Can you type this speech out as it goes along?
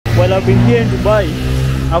while I've been here in Dubai,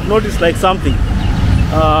 I've noticed like something.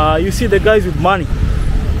 You see the guys with money,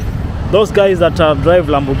 those guys that drive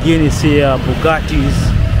Lamborghinis here,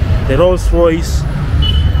 Bugattis, the Rolls Royce,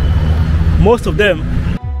 most of them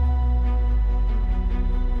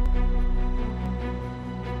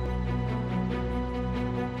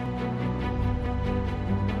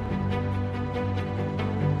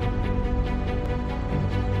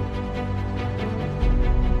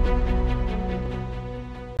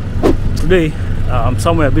today I'm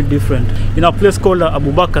somewhere a bit different, in a place called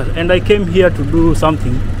Abu Bakr, and I came here to do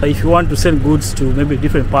something. If you want to send goods to maybe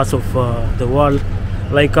different parts of the world,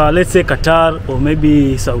 like let's say Qatar or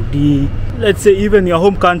maybe Saudi, let's say even your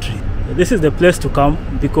home country, this is the place to come,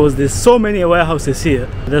 because there's so many warehouses here,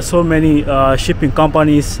 there's so many shipping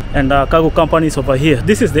companies and cargo companies over here.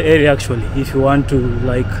 This is the area actually if you want to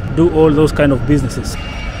like do all those kind of businesses.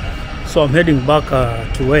 So I'm heading back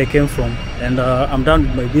to where I came from, and I'm done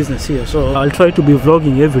with my business here, so I'll try to be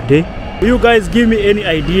vlogging every day. You guys give me any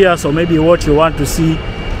ideas or maybe what you want to see.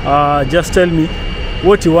 Just tell me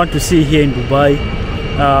what you want to see here in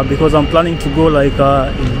Dubai, because I'm planning to go like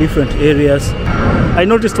in different areas. I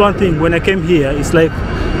noticed one thing when I came here, it's like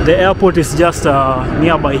the airport is just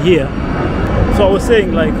nearby here. So I was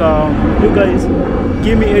saying like you guys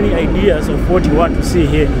give me any ideas of what you want to see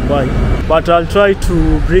here in Dubai, but I'll try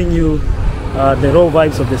to bring you the raw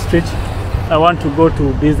vibes of the street. I want to go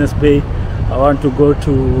to Business Bay, I want to go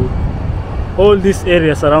to all these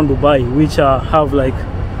areas around Dubai which have like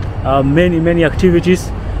many activities,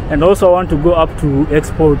 and also I want to go up to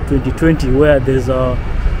Expo 2020 where there's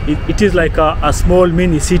it is like a small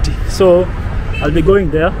mini city, so I'll be going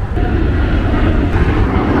there.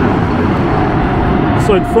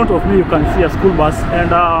 So in front of me you can see a school bus, and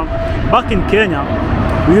back in Kenya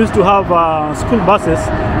we used to have school buses,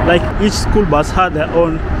 like each school bus had their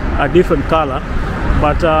own different color,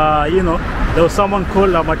 but you know, there was someone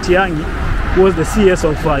called Matiangi who was the CS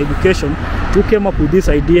of education, who came up with this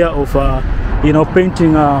idea of you know,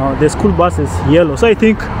 painting the school buses yellow. So I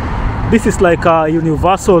think this is like a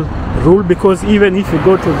universal rule, because even if you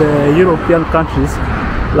go to the European countries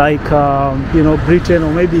like you know, Britain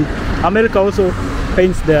or maybe America also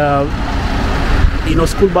paints their, you know,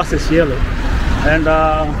 school buses yellow. And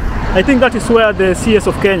I think that is where the CS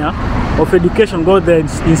of Kenya of education got the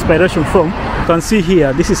inspiration from. You can see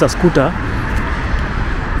here, this is a scooter,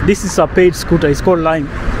 this is a paid scooter, it's called Lime.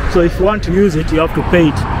 So if you want to use it you have to pay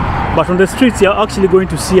it, but on the streets you're actually going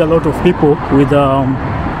to see a lot of people with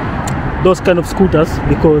those kind of scooters,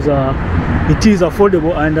 because it is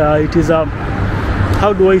affordable, and it is a,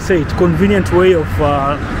 how do I say it, convenient way of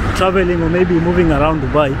traveling or maybe moving around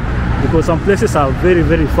Dubai, because some places are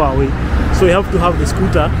very far away. So you have to have the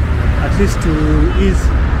scooter at least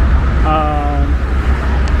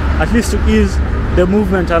to ease the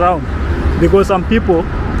movement around, because some people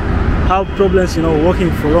have problems, you know,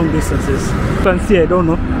 walking for long distances. You can see, I don't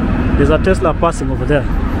know, there's a Tesla passing over there.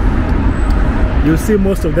 You see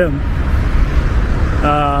most of them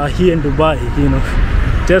here in Dubai, you know,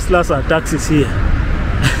 Teslas are taxis here.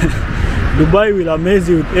 Dubai will amaze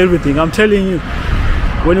you with everything, I'm telling you.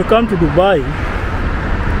 When you come to Dubai,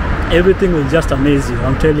 everything will just amaze you,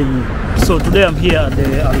 I'm telling you. So today I'm here at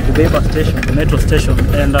the Al Ghubeiba station, the metro station,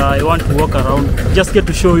 and I want to walk around, just get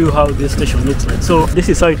to show you how this station looks like. So this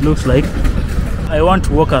is how it looks like. I want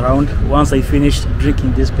to walk around once I finish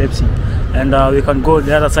drinking this Pepsi, and we can go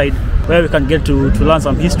the other side where we can get to learn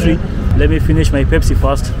some history. Let me finish my Pepsi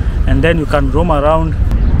first, and then you can roam around.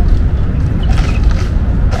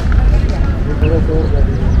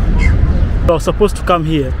 I was supposed to come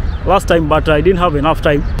here last time, but I didn't have enough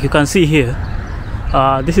time. You can see here,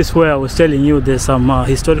 this is where I was telling you there's some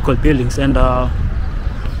historical buildings, and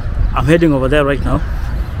I'm heading over there right now.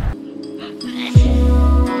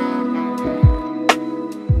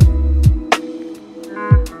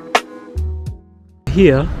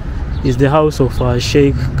 Here is the house of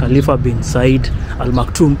Sheikh Khalifa bin Said Al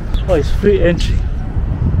Maktoum. Oh, it's free entry.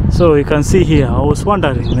 So you can see here, I was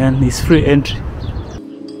wondering, man, it's free entry.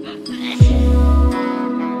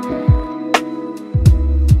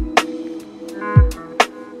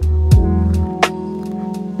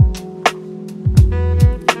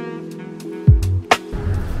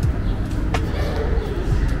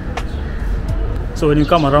 So when you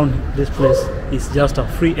come around this place, it's just a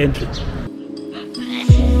free entry.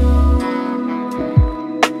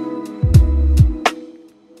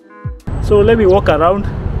 So let me walk around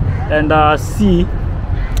and see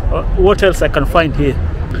what else I can find here.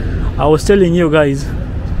 I was telling you guys,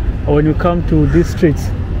 when you come to these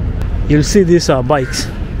streets, you'll see these bikes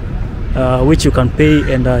which you can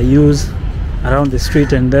pay and use around the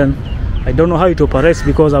street, and then I don't know how it operates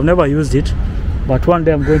because I've never used it, but one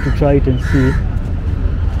day I'm going to try it and see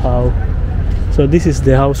how. So this is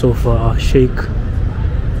the house of Sheikh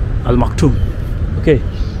Al Maktoum. Okay,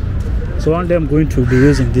 so one day I'm going to be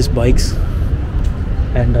using these bikes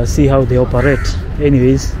and see how they operate.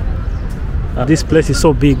 Anyways, this place is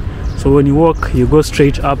so big, so when you walk you go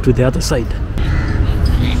straight up to the other side.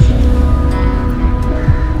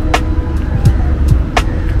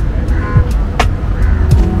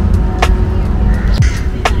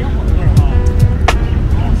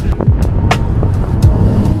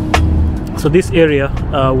 So this area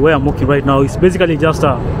where I'm walking right now is basically just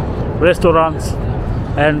restaurants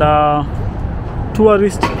and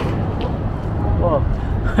tourists. Wow.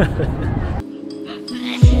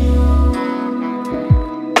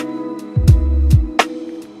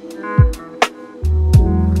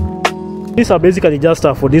 These are basically just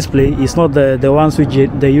for display. It's not the ones which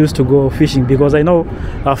they used to go fishing, because I know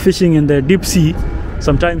fishing in the deep sea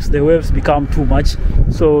sometimes the waves become too much,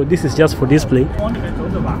 so this is just for display.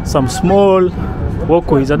 Some small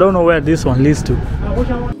walkways. I don't know where this one leads to.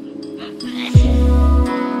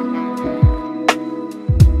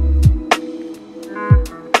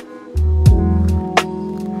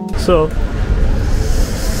 So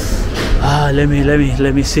let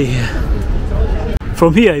me see here.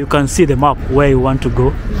 From here you can see the map where you want to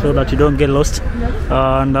go, so that you don't get lost,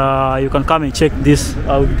 and you can come and check this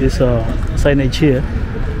out, this signage here,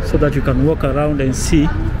 so that you can walk around and see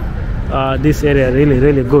this area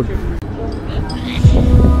really good.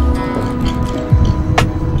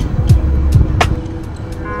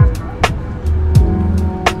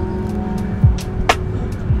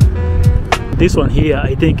 This one here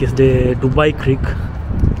I think is the Dubai Creek,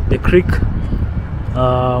 the creek,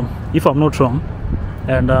 if I'm not wrong,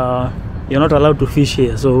 and you're not allowed to fish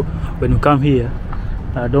here, so when you come here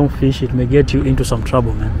don't fish. It may get you into some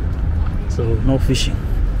trouble, man, so no fishing.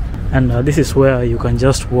 And this is where you can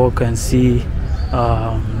just walk and see,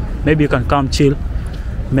 maybe you can come chill.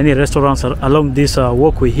 Many restaurants are along this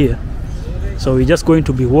walkway here, so we're just going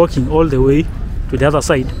to be walking all the way to the other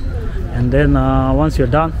side, and then once you're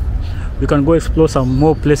done you can go explore some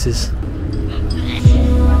more places.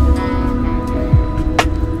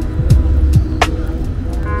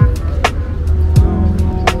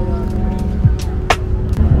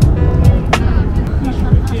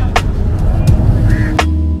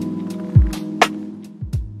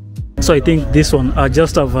 So I think this one are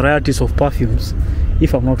just varieties of perfumes,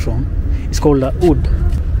 if I'm not wrong. It's called oud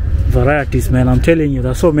varieties, man. I'm telling you,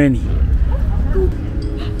 there's so many.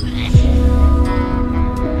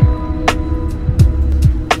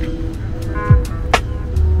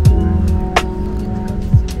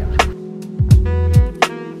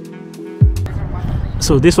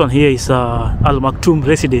 So this one here is Al Maktoum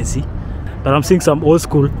Residency, but I'm seeing some old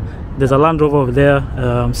school. There's a Land Rover over there.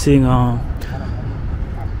 I'm seeing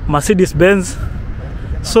Mercedes Benz.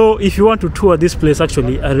 So if you want to tour this place,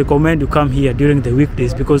 actually I recommend you come here during the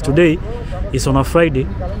weekdays, because today is on a Friday,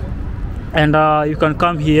 and you can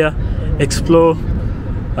come here, explore.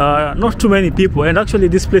 Not too many people, and actually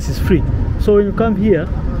this place is free. So when you come here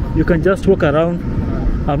you can just walk around.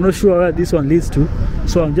 I'm not sure where this one leads to,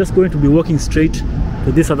 so I'm just going to be walking straight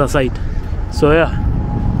to this other side. So yeah,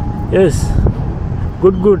 yes,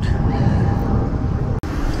 good.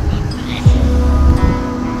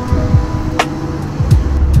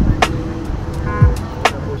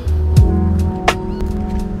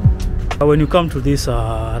 When you come to this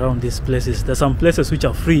around these places, there's some places which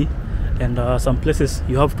are free, and some places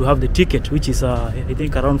you have to have the ticket, which is I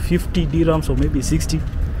think around 50 dirhams or maybe 60,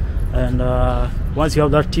 and once you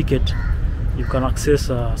have that ticket you can access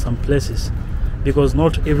some places, because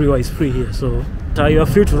not everywhere is free here. So you are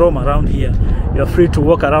free to roam around here, you are free to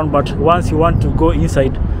walk around, but once you want to go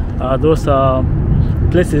inside those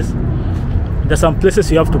places, there's some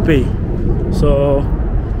places you have to pay. So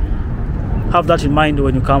have that in mind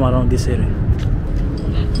when you come around this area.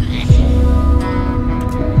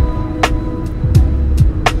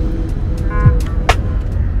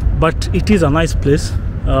 But it is a nice place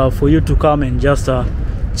for you to come and just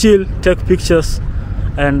chill, take pictures,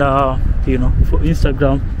 and you know, for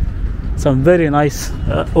Instagram. Some very nice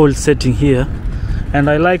old setting here, and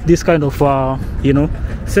I like this kind of you know,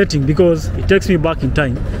 setting, because it takes me back in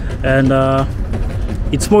time, and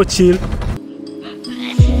it's more chill.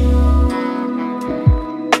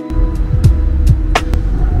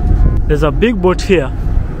 There's a big boat here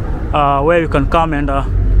where you can come and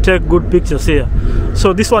take good pictures here.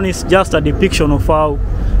 So this one is just a depiction of how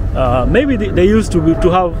maybe they used to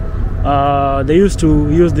have they used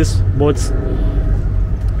to use these boats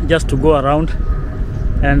just to go around,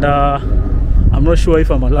 and I'm not sure if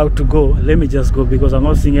I'm allowed to go. Let me just go because I'm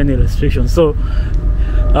not seeing any restrictions. So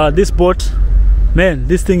this boat, man,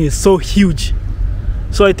 this thing is so huge.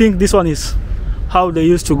 So I think this one is how they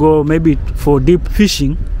used to go, maybe for deep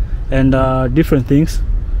fishing and different things.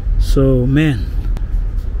 So man,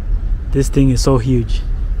 this thing is so huge.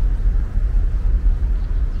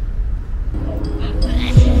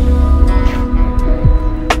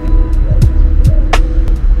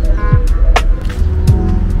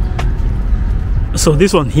 So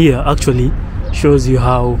this one here actually shows you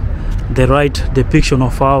how the right depiction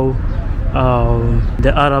of how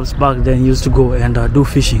the Arabs back then used to go and do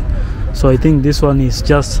fishing. So I think this one is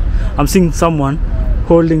just, I'm seeing someone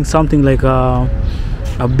holding something like a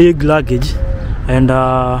big luggage, and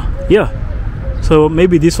yeah, so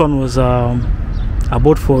maybe this one was a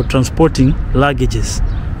boat for transporting luggages,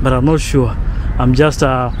 but I'm not sure. I'm just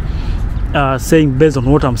saying based on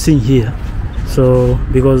what I'm seeing here. So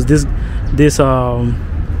because this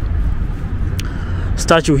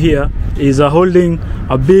statue here is holding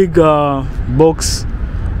a big box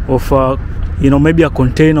of you know, maybe a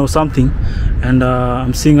container or something, and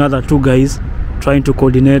I'm seeing other two guys trying to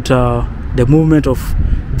coordinate the movement of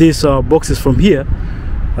these boxes from here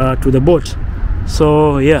to the boat.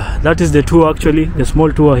 So yeah, that is the tour, actually the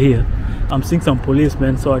small tour here. I'm seeing some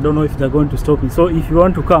policemen, so I don't know if they're going to stop me. So if you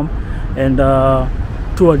want to come and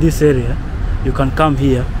tour this area, you can come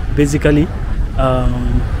here basically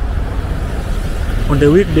on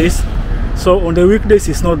the weekdays. So on the weekdays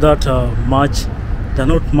it's not that much, there are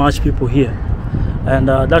not much people here, and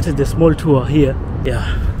that is the small tour here.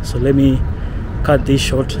 Yeah, so let me cut this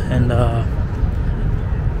short and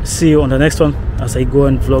see you on the next one as I go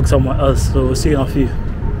and vlog somewhere else. So see you in a few.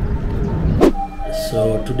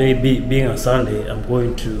 So today being a Sunday, I'm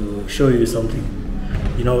going to show you something.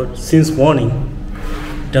 You know, since morning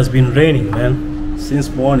it has been raining, man, since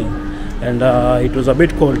morning, and it was a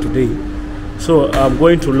bit cold today, so I'm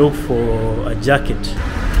going to look for a jacket.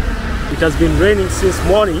 It has been raining since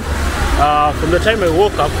morning. From the time I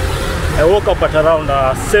woke up at around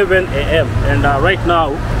 7 a.m. and right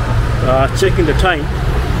now, checking the time,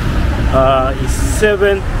 is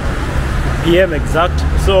 7 p.m. exact.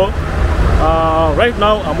 So right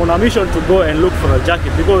now I'm on a mission to go and look for a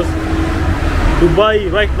jacket, because Dubai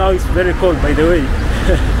right now is very cold, by the way.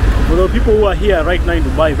 For the people who are here right now in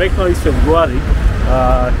Dubai, right now is February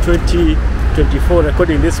 2024,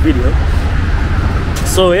 recording this video.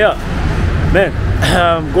 So yeah, man,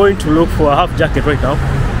 I'm going to look for a half jacket right now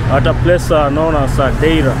at a place known as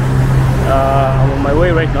NAIROBI. I'm on my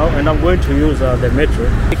way right now, and I'm going to use the metro.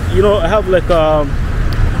 You know, I have like a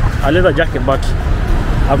leather jacket, but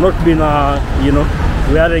I've not been you know,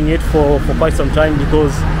 wearing it for quite some time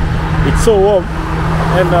because it's so warm,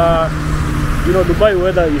 and you know, Dubai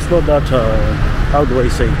weather is not that how do I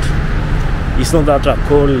say it, it's not that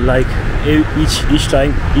cold like each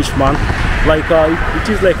time, each month. Like it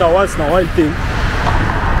is like a once in a while thing.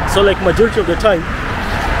 So like majority of the time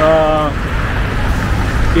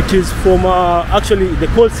it is from actually the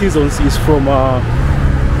cold seasons is from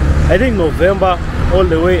I think November all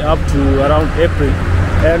the way up to around April.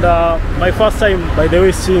 And my first time, by the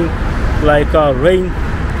way, seeing like rain,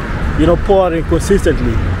 you know, pouring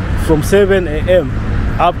consistently from 7 a.m.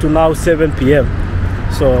 up to now 7 p.m.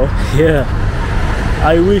 So yeah,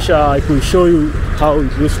 I wish I could show you how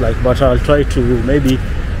it looks like, but I'll try to maybe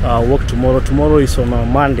walk tomorrow. Tomorrow is on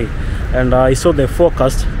Monday, and I saw the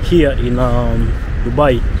forecast here in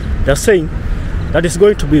Dubai. They're saying that it's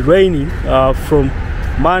going to be raining from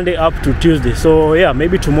Monday up to Tuesday. So yeah,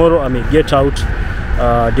 maybe tomorrow I may get out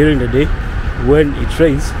during the day when it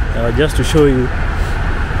rains, just to show you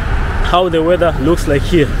how the weather looks like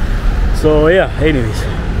here. So yeah, anyways,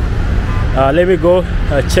 let me go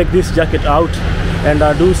check this jacket out and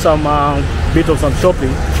do some bit of some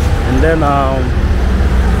shopping, and then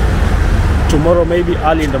tomorrow, maybe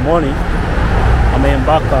early in the morning, I may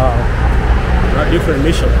embark on a different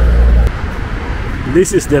mission.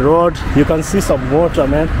 This is the road. You can see some water,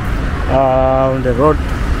 man, on the road.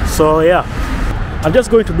 So yeah, I'm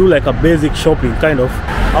just going to do like a basic shopping kind of.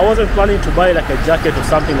 I wasn't planning to buy like a jacket or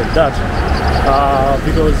something like that,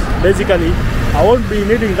 because basically I won't be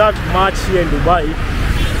needing that much here in Dubai,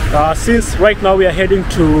 since right now we are heading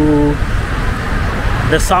to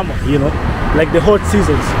the summer, you know, like the hot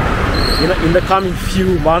seasons, you know, in the coming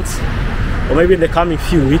few months or maybe in the coming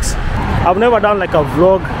few weeks. I've never done like a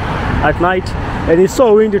vlog at night, and it's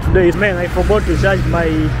so windy today, man. I forgot to charge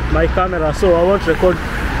my camera, so I won't record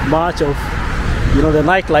much of, you know, the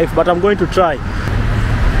nightlife, but I'm going to try.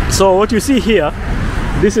 So what you see here,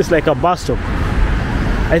 this is like a bus stop.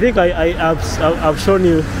 I think I've shown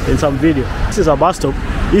you in some video. This is a bus stop,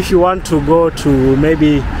 if you want to go to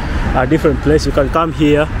maybe a different place, you can come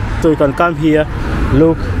here. So you can come here,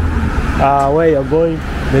 look where you're going,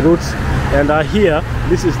 the routes, and here,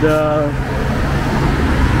 this is the,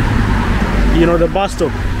 you know, the bus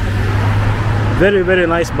stop. Very, very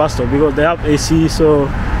nice bus stop because they have AC, so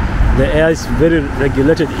the air is very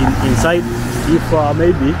regulated inside. If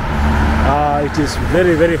maybe it is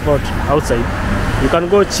very, very hot outside, you can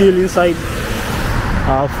go chill inside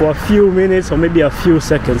for a few minutes or maybe a few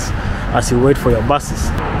seconds as you wait for your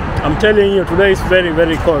buses. I'm telling you, today is very,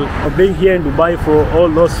 very cold. I've been here in Dubai for all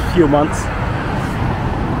those few months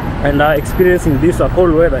and experiencing this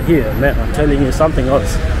cold weather here, man, I'm telling you something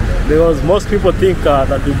else. Because most people think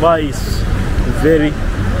that Dubai is very,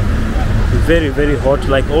 very, very hot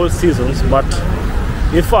like all seasons, but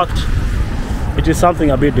in fact it is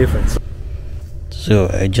something a bit different. So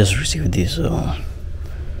I just received this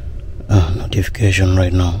notification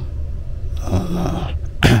right now on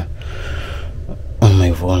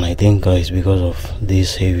my phone. I think it's because of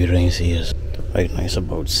these heavy rains here. Right now it's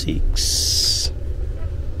about 6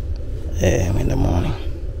 a.m. in the morning.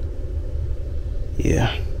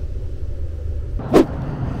 Yeah.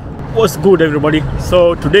 What's good, everybody?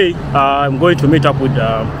 So today I'm going to meet up with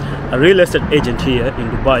a real estate agent here in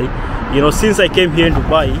Dubai. You know, since I came here in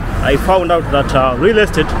Dubai, I found out that real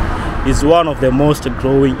estate is one of the most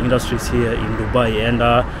growing industries here in Dubai, and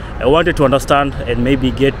I wanted to understand and maybe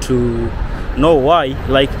get to know why.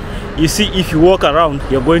 Like, you see, if you walk around,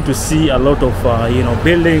 you're going to see a lot of you know,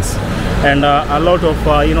 buildings and a lot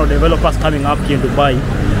of you know, developers coming up here in Dubai.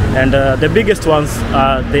 And the biggest ones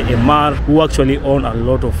are the emirate, who actually own a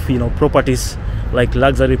lot of, you know, properties, like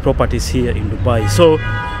luxury properties here in Dubai. So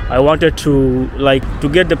I wanted to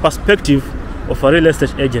get the perspective of a real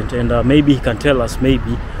estate agent, and maybe he can tell us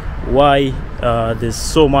maybe why there's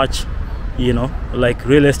so much, you know, like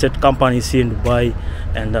real estate companies here in Dubai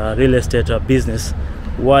and real estate business.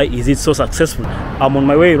 Why is it so successful? I'm on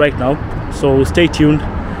my way right now, so stay tuned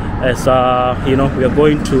as you know, we are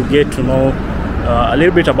going to get to know a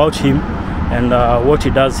little bit about him and what he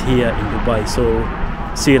does here in Dubai. So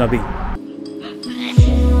see you in a bit.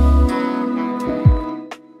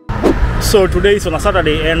 So today is on a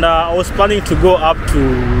Saturday, and I was planning to go up to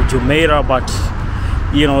Jumeirah, but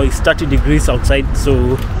you know, it's 30 degrees outside,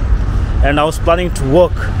 so, and I was planning to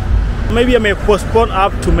walk. Maybe I may postpone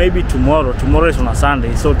up to maybe tomorrow. Tomorrow is on a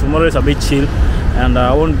Sunday, so tomorrow is a bit chill, and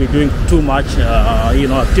I won't be doing too much you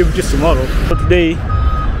know, activities tomorrow. So today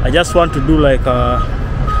I just want to do like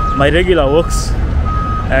my regular walks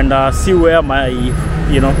and see where my,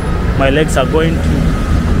 you know, my legs are going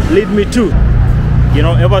to lead me to. You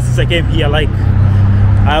know, ever since I came here, like,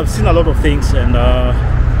 I have seen a lot of things, and I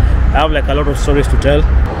have like a lot of stories to tell.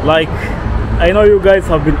 Like, I know you guys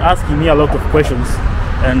have been asking me a lot of questions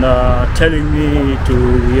and telling me to,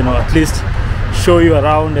 you know, at least show you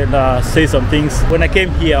around and say some things. When I came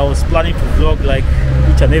here, I was planning to vlog like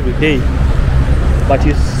each and every day, but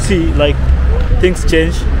you see, like, things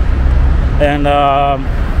change, and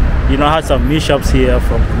you know, I had some mishaps here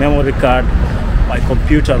from the memory card, my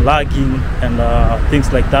computer lagging, and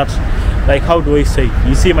things like that. Like, how do I say,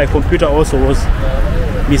 you see, my computer also was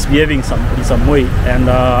misbehaving in some way, and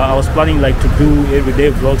I was planning like to do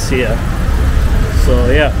everyday vlogs here.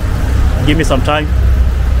 So yeah, give me some time,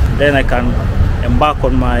 then I can embark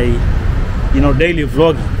on my, you know, daily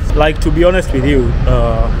vlogging. Like, to be honest with you,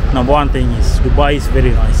 number one thing is Dubai is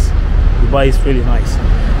very nice. Dubai is really nice.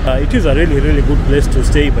 It is a really, really good place to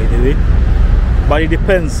stay, by the way, but it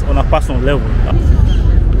depends on a personal level.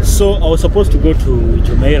 So I was supposed to go to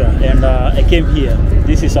Jumeirah, and I came here.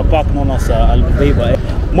 This is a park known as Al Bubeiba.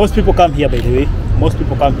 Most people come here, by the way. Most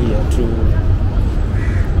people come here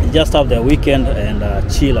to just have their weekend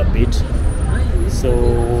and chill a bit. So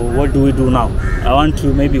what do we do now? I want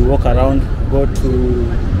to maybe walk around, go to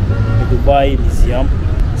the Dubai Museum.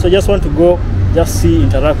 So I just want to go, just see,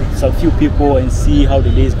 interact with some few people and see how the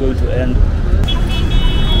day is going to end.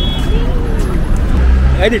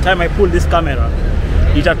 Anytime I pull this camera,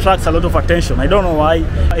 it attracts a lot of attention. I don't know why,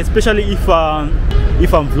 especially if I'm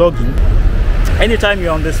vlogging. Anytime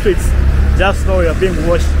you're on the streets, just know you're being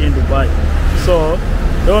watched in Dubai. So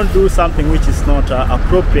don't do something which is not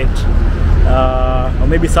appropriate, or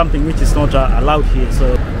maybe something which is not allowed here.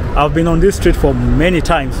 So I've been on this street for many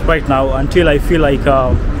times right now, until I feel like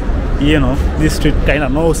you know, this street kind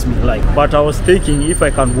of knows me. Like, but I was thinking if I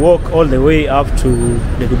can walk all the way up to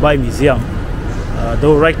the Dubai Museum,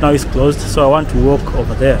 though right now it's closed, so I want to walk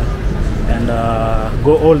over there and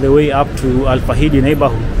go all the way up to Al-Fahidi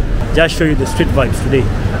neighborhood. Just show you the street vibes today.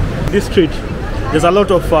 This street, there's a lot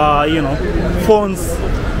of you know, phones,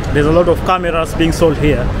 there's a lot of cameras being sold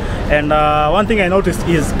here, And one thing I noticed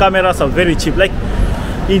is cameras are very cheap. Like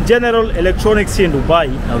in general, electronics here in Dubai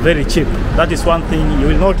are very cheap. That is one thing you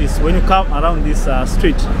will notice when you come around this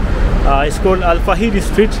street. It's called Al-Fahidi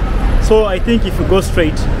Street. So I think if you go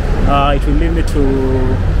straight, it will lead me to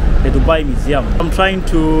the Dubai Museum. I'm trying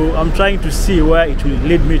to see where it will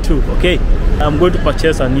lead me to. Okay, I'm going to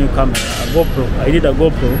purchase a new camera, a GoPro. I need a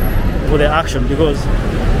GoPro for the action, because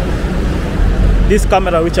this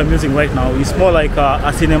camera which I'm using right now is more like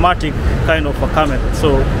a cinematic kind of a camera.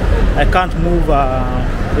 So I can't move.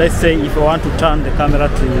 Let's say if I want to turn the camera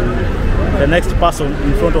to the next person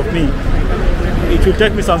in front of me, it will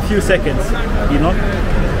take me some few seconds, you know.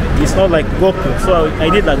 It's not like GoPro, so I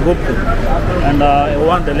need a GoPro, and I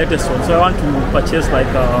want the latest one. So I want to purchase like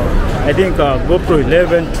I think GoPro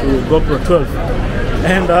 11 to GoPro 12,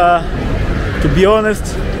 and to be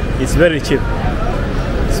honest, it's very cheap.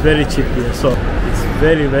 It's very cheap here, so it's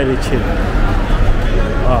very, very cheap.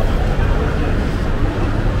 Wow.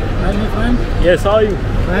 Are you fine? Yes, how are you?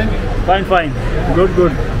 Fine. Fine, fine. Good,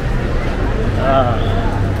 good.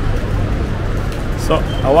 So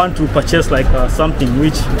I want to purchase like something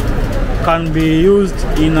which can be used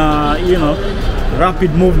in you know,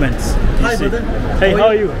 rapid movements. Hi, brother. Hey, how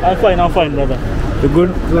are you? I'm fine, brother. You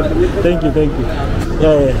good? Good. Thank you.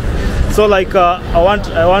 Yeah. So like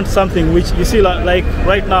I want something which, you see, like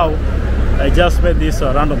right now I just met this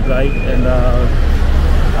random guy, and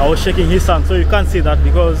I was shaking his hand, so you can't see that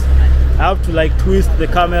because I have to like twist the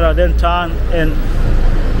camera, then turn, and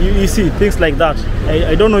you see things like that.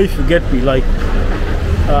 I don't know if you get me. Like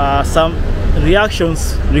some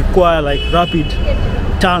reactions require like rapid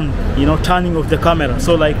turn, you know, turning of the camera.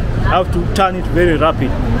 So like I have to turn it very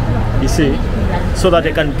rapid, you see, so that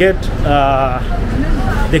I can get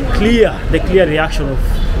the clear reaction of,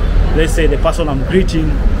 let's say, the person I'm greeting,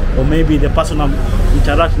 or maybe the person I'm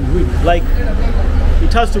interacting with. Like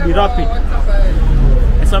it has to be rapid,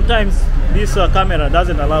 and sometimes this camera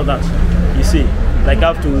doesn't allow that, you see. Like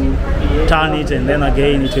I have to turn it, and then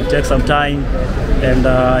again it will take some time, and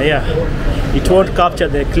yeah, it won't capture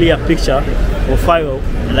the clear picture or file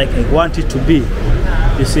like I want it to be,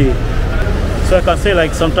 you see. So I can say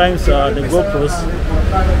like sometimes the GoPros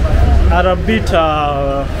are a bit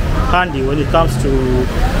handy when it comes to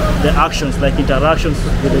the actions, like interactions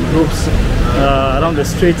with the groups around the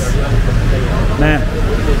streets. Man,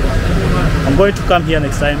 I'm going to come here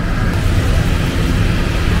next time.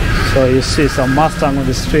 So you see some Mustang on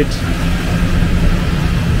the street.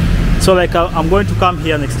 So like I'm going to come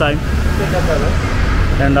here next time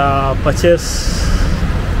and purchase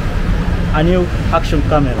a new action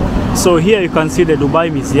camera. So here you can see the Dubai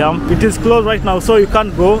Museum. It is closed right now, so you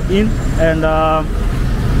can't go in, and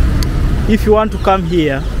if you want to come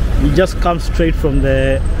here, you just come straight from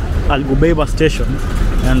the Al Gubeiba station,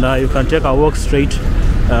 and you can take a walk straight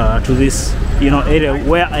to this, you know, area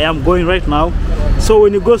where I am going right now. So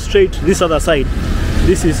when you go straight this other side,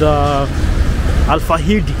 this is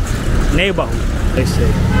Al-Fahidi neighborhood, I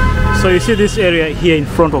say. So you see this area here in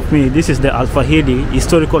front of me, this is the Al-Fahidi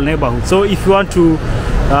historical neighborhood. So if you want to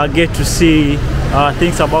get to see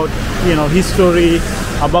things about, you know, history,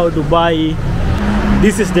 about Dubai,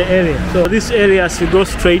 this is the area. So this area, as you go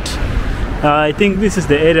straight, I think this is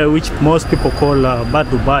the area which most people call Bad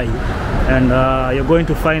Dubai, and you're going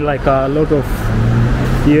to find like a lot of,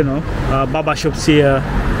 you know, barber shops here,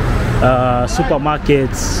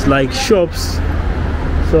 supermarkets, like shops.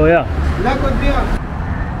 So yeah.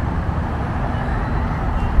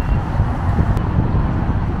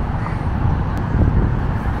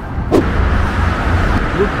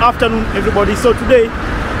 Good afternoon, everybody. So today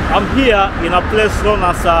I'm here in a place known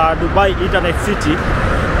as Dubai Internet City,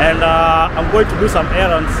 and I'm going to do some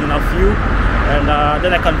errands in a few, and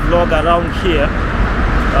then I can vlog around here.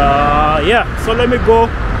 Yeah, so let me go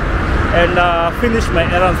and finish my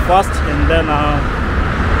errands first, and then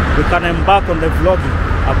we can embark on the vlogging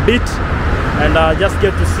a bit, and just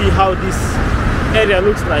get to see how this area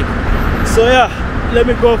looks like. So yeah, let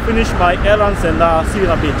me go finish my errands and see you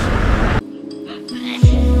in a bit.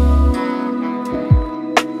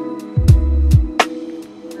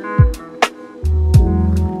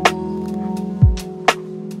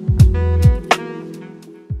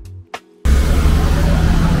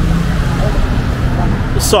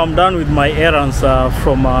 So I'm done with my errands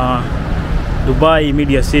from Dubai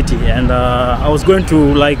Media City, and I was going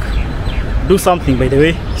to like do something, by the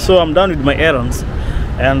way. So I'm done with my errands,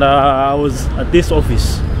 and I was at this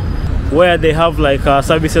office where they have like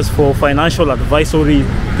services for financial advisory,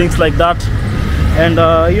 things like that. And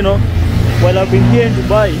you know, while I've been here in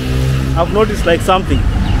Dubai, I've noticed like something.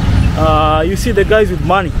 You see the guys with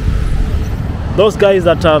money, those guys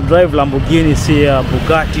that drive Lamborghinis here,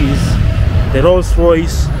 Bugattis, the Rolls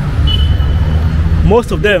Royce,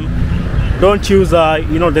 most of them don't use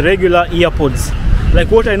you know, the regular earpods. Like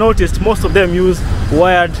what I noticed, most of them use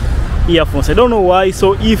wired earphones. I don't know why.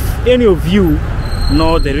 So if any of you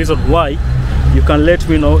know the reason why, you can let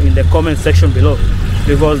me know in the comment section below,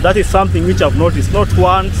 because that is something which I've noticed not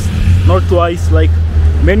once, not twice, like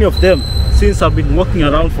many of them, since I've been walking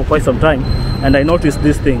around for quite some time, and I noticed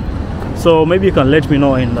this thing. So maybe you can let me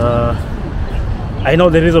know, and I know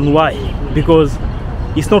the reason why, because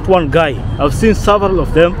it's not one guy. I've seen several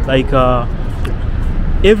of them, like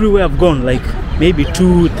everywhere I've gone, like maybe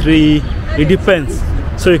 2, 3, it depends.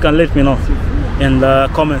 So you can let me know in the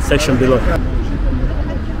comment section below.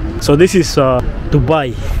 So this is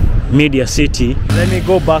Dubai Media City. Let me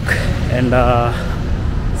go back and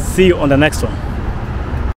see you on the next one.